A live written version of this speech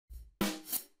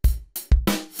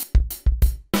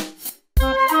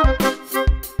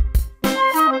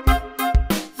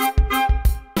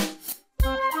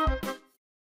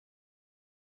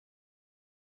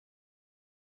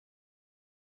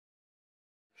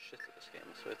Shit at this game,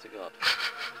 I swear to God.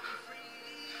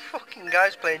 Fucking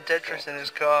guy's playing Tetris in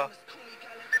his car.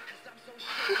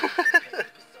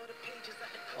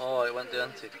 Oh, it went the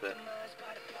antique bit.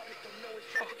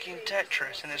 Fucking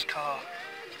Tetris in his car.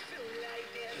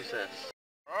 Who's this?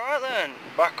 Alright then,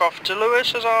 back off to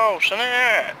Lewis's house,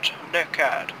 innit?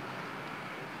 Dickhead.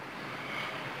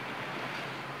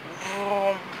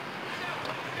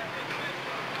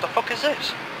 What the fuck is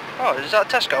this? Oh, is that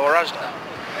Tesco or Asda?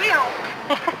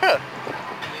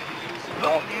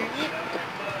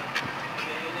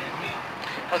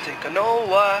 I think I know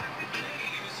why.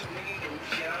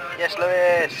 Yes,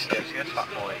 Lewis. Yes, fat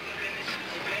boy.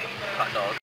 Fat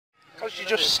dog. Because you're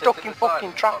just stuck in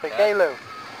fucking traffic, eh, Lou?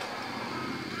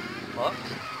 What?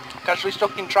 Casually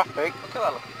stuck in traffic. Look at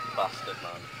that little bastard,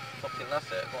 man. Fucking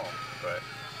that's it, go on. Right.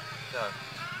 Go.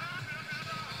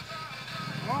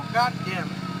 Oh, goddamn.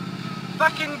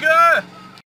 Fucking go!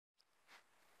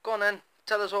 Go on then,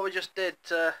 tell us what we just did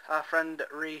to our friend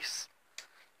Reese.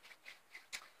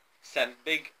 Sent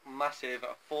big, massive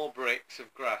 4 bricks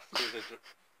of grass to the...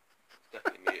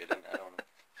 Definitely muted, isn't it? I don't know.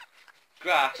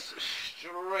 Grass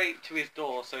straight to his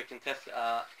door so he can test it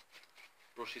out.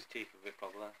 Brush his teeth with it,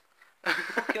 probably.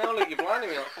 Fucking hell, look, you're blinding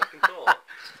me on that fucking door.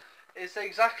 It's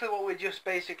exactly what we just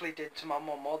basically did to my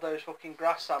mum, all those fucking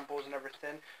grass samples and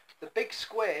everything. The big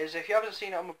squares, if you haven't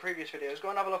seen it on my previous videos, go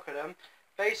and have a look at them.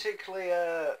 Basically,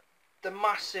 the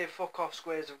massive fuck off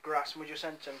squares of grass, and we just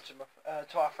sent them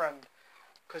to our friend.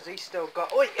 Because he's still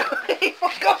got... Oi! He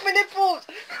fuck off my nipples!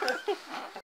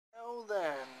 Well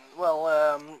then, well,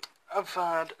 I've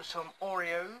had some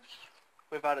Oreos.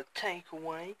 We've had a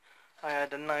takeaway. I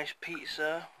had a nice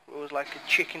pizza. It was like a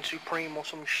chicken supreme or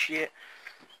some shit.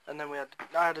 And then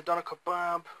I had a doner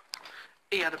kebab.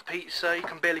 He had a pizza. You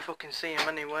can barely fucking see him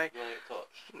anyway. You want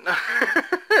it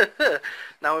touched?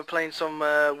 Now we're playing some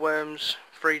Worms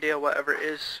 3D or whatever it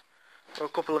is. For a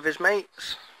couple of his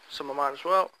mates. Some of mine as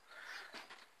well.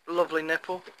 Lovely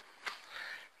nipple.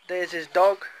 There's his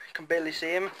dog. You can barely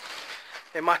see him.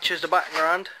 It matches the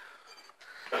background.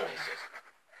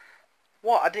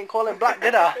 What? I didn't call him black,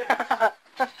 did I?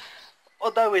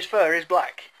 Although his fur is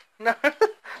black. No.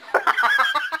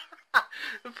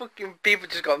 Fucking people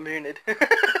just got mooted.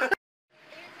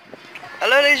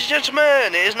 Hello ladies and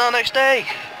gentlemen, it is now next day.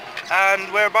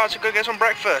 And we're about to go get some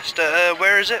breakfast.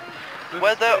 Where is it?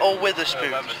 Weather or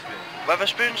Witherspoons?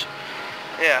 Wetherspoons?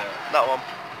 Yeah, that one.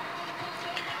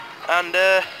 And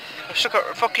I've stuck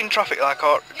at fucking traffic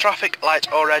lights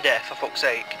already, for fuck's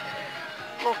sake.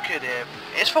 Look at him.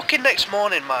 It's fucking next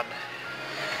morning, man.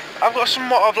 I've got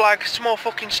somewhat of like small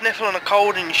fucking sniffle and a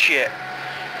cold and shit.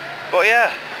 But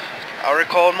yeah, I'll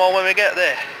record more when we get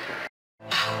there.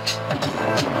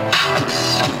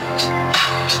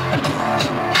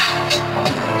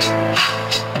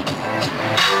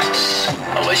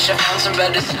 I wish I found some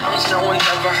better sounds no one's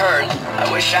ever heard.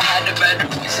 I wish I had a better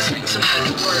voice to speak some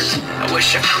better words. I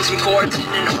wish I found some chords in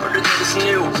an order that was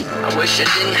new. I wish I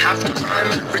didn't have to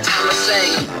rhyme every time I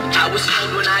sang. I was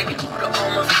told when I get older all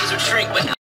my friends would shrink, but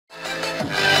now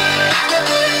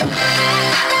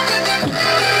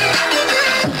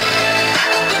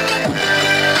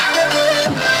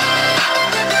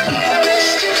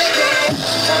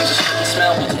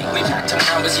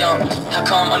I was young. How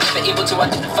come I'm never able to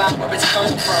identify where it's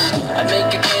coming from? I'd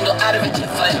make a candle out of it if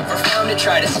I ever found it.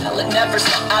 Try to sell it, never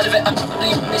sell out of it. I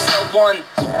probably only sell one.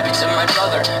 Picture my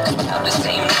brother, cause we have the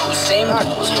same nose, same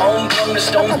clothes, homegrown to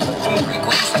stone from Greek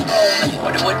we used to roam.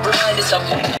 But it would remind us of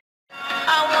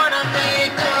I wanna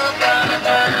make up,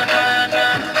 I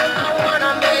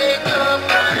wanna make up,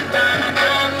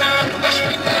 wish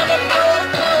we never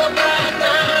broke up,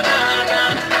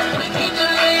 we need to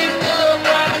leave up,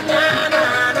 I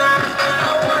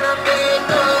wanna make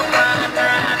up,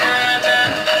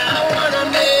 I wanna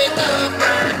make up,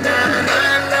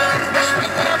 wish we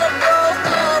never broke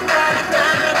up,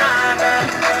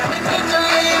 we need to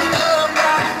leave up,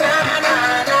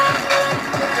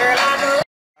 girl I know.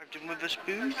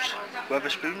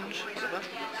 Wetherspoons, whatever.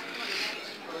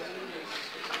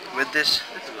 With this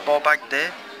ball bag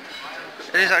there.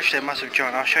 It is actually a massive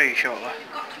joint, I'll show you shortly.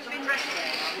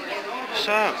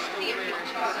 So,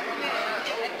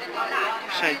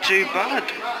 this ain't too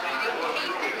bad.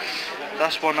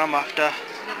 That's one I'm after.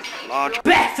 Large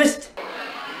breakfast!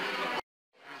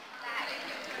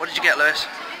 What did you get, Lewis?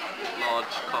 Large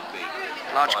coffee.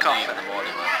 Large What I need coffee. in the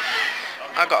morning, man.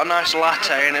 I got a nice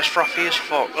latte and it's frothy as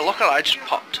fuck. But look at that, I just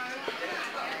popped.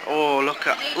 Oh, look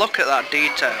at that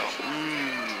detail.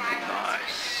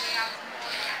 Nice.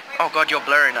 Oh god, you're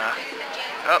blurry now.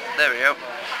 Oh, there we go.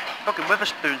 Fucking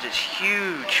Wetherspoons, it's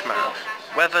huge, man.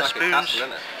 Wetherspoons. It's like a castle,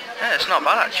 isn't it? Yeah, it's not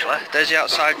bad actually. There's the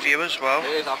outside view as well.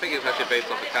 It is, I think it's actually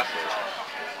based off the castle.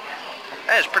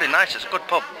 Yeah, it's pretty nice, it's a good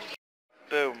pub.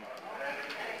 Boom.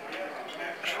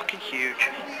 It's fucking huge.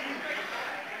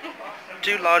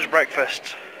 2 large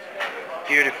breakfasts.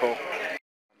 Beautiful.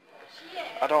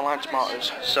 I don't like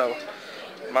tomatoes, so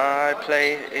my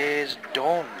plate is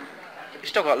done. It's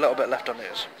still got a little bit left on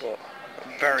his, but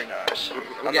very nice.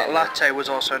 And that latte was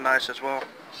also nice as well.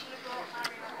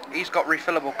 He's got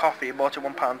refillable coffee, he bought it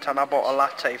 £1.10, I bought a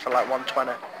latte for like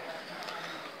 £1.20.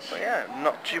 But yeah,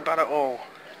 not too bad at all.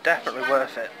 Definitely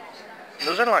worth it. It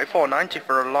was only like £4.90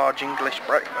 for a large English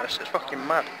breakfast, it's fucking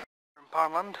mad. From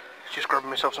Poundland, just grabbing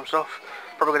myself some stuff.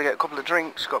 Probably going to get a couple of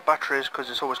drinks, got batteries, because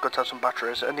it's always good to have some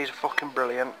batteries, and these are fucking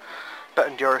brilliant. Better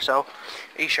than Duracell,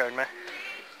 he showed me.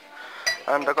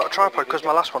 And I got a tripod because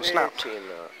my last one snapped.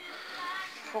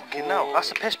 Fucking no,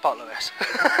 that's a piss pot, Lewis.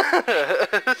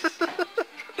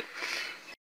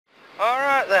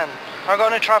 Alright then, I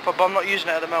got a new tripod but I'm not using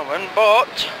it at the moment,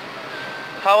 but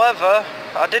however,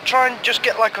 I did try and just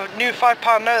get like a new £5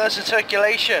 note that's in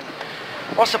circulation.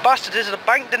 What's the bastard is the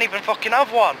bank didn't even fucking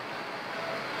have one.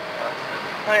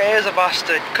 It is a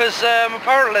bastard, because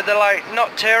apparently they're like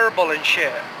not tearable and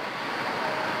shit.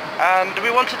 And we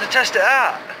wanted to test it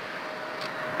out.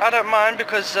 I don't mind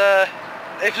because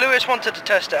if Lewis wanted to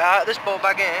test it out, this ball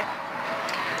bag here,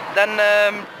 then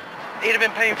he'd have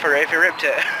been paying for it if he ripped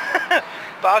it.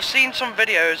 But I've seen some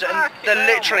videos and they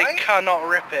literally cannot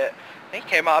rip it. He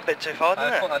came out a bit too far,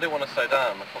 didn't it? I didn't want to slow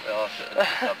down, I thought the arse it and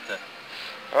stubbed it.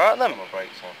 Alright then. Put my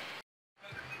brakes on.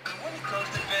 When it comes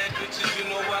to bad bitches, you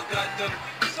know I got them.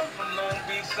 Some from Long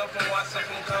Beach, some from White, some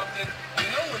from Compton. You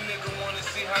know a nigga wanna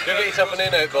see how. Go get yourself an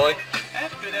in-out, boy.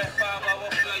 After that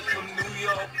 5-hour flight from New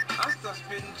York, I start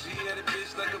spitting G at a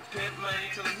bitch like a pimp,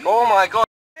 man. Oh my god.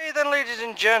 Hey then ladies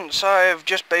and gents, I've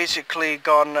just basically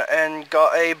gone and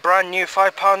got a brand new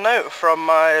 £5 note from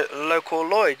my local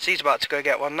Lloyd's. He's about to go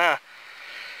get one now.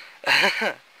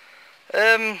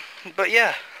 But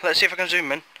yeah, let's see if I can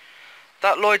zoom in.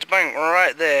 That Lloyd's Bank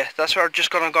right there, that's where I've just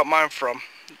gone and got mine from.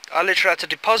 I literally had to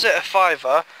deposit a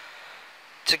 £5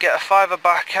 to get a £5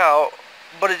 back out,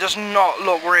 but it does not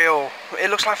look real. It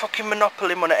looks like fucking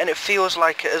Monopoly money and it feels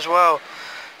like it as well.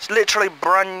 It's literally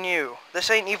brand new. This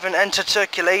ain't even entered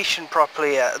circulation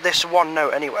properly yet. This one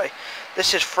note anyway.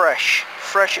 This is fresh.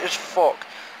 Fresh as fuck.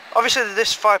 Obviously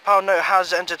this £5 note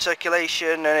has entered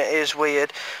circulation and it is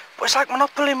weird. But it's like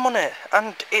Monopoly money.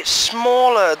 And it's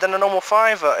smaller than a normal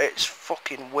 £5. It's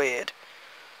fucking weird.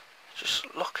 Just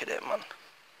look at it, man.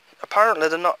 Apparently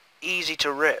they're not easy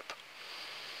to rip.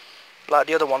 Like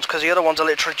the other ones. Because the other ones are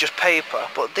literally just paper.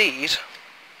 But these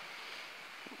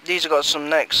have got some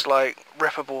next like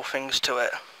rippable things to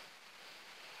it.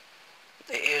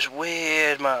 It is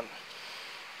weird, man.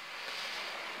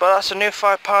 But that's a new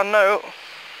 £5 note.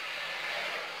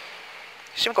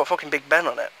 See, we've got fucking Big Ben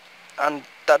on it. And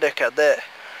that dickhead there,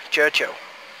 Churchill.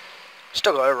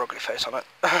 Still got her ugly face on it.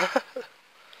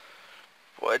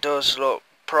 But it does look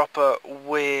proper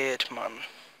weird, man.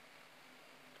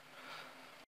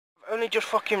 I've only just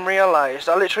fucking realised,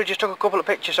 I literally just took a couple of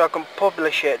pictures so I can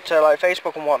publish it to like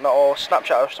Facebook and whatnot, or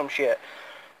Snapchat or some shit.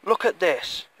 Look at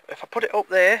this. If I put it up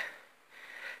there,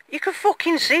 you can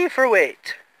fucking see through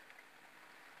it.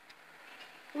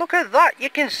 Look at that, you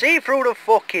can see through the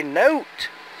fucking note.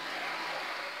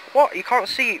 What? You can't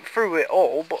see through it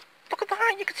all, but look at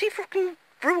that, you can see fucking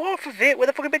through half of it where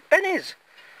the fucking Big Ben is.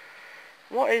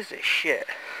 What is this shit?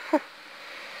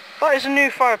 That is a new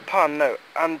 £5 note,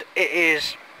 and it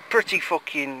is pretty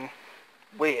fucking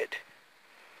weird.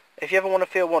 If you ever want to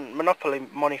feel what Monopoly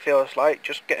money feels like,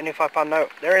 just get a new £5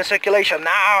 note. They're in circulation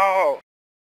now!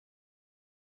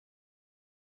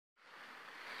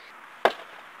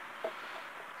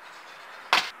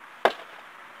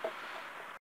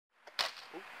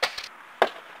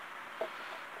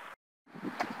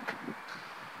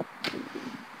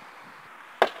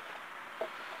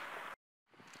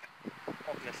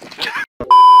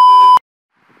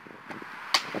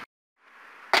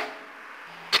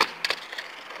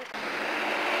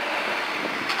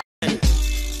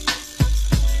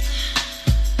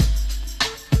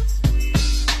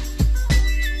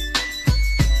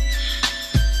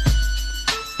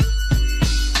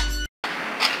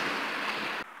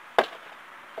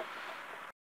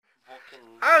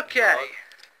 Okay.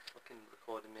 Fucking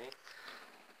recording me.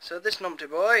 So this numpty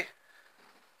boy.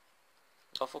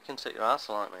 I'll fucking take your ass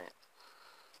like, mate.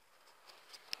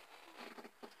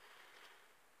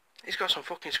 He's got some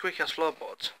fucking squeaky ass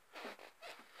floorboards.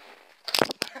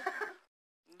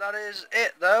 That is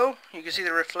it though. You can see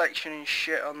the reflection and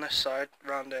shit on this side,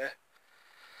 round here.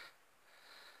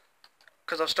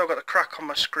 Because I've still got the crack on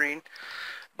my screen.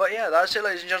 But yeah, that's it,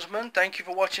 ladies and gentlemen. Thank you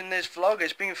for watching this vlog.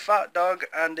 It's been Fat Dog,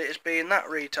 and it's been that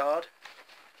retard.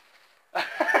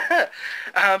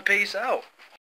 And peace out.